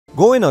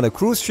Going on a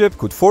cruise ship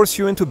could force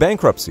you into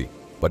bankruptcy,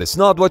 but it's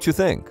not what you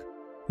think.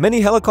 Many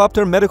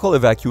helicopter medical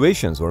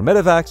evacuations or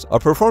medevacs are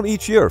performed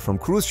each year from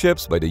cruise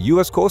ships by the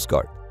US Coast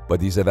Guard. But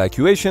these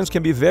evacuations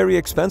can be very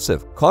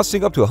expensive,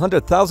 costing up to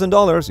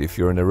 $100,000 if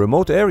you're in a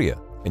remote area,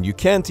 and you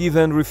can't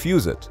even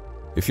refuse it.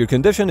 If your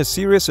condition is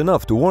serious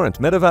enough to warrant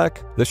medevac,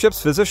 the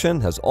ship's physician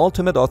has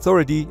ultimate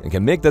authority and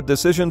can make that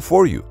decision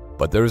for you.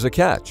 But there is a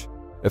catch.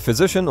 A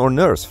physician or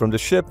nurse from the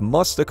ship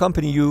must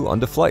accompany you on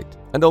the flight,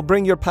 and they'll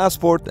bring your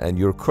passport and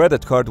your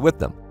credit card with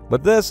them.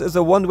 But this is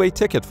a one-way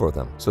ticket for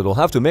them, so they'll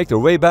have to make their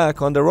way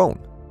back on their own.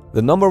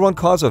 The #1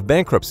 cause of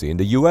bankruptcy in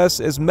the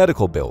US is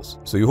medical bills,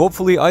 so you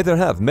hopefully either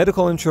have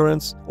medical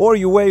insurance or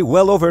you weigh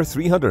well over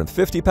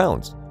 350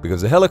 pounds,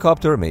 because the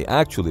helicopter may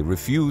actually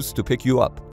refuse to pick you up.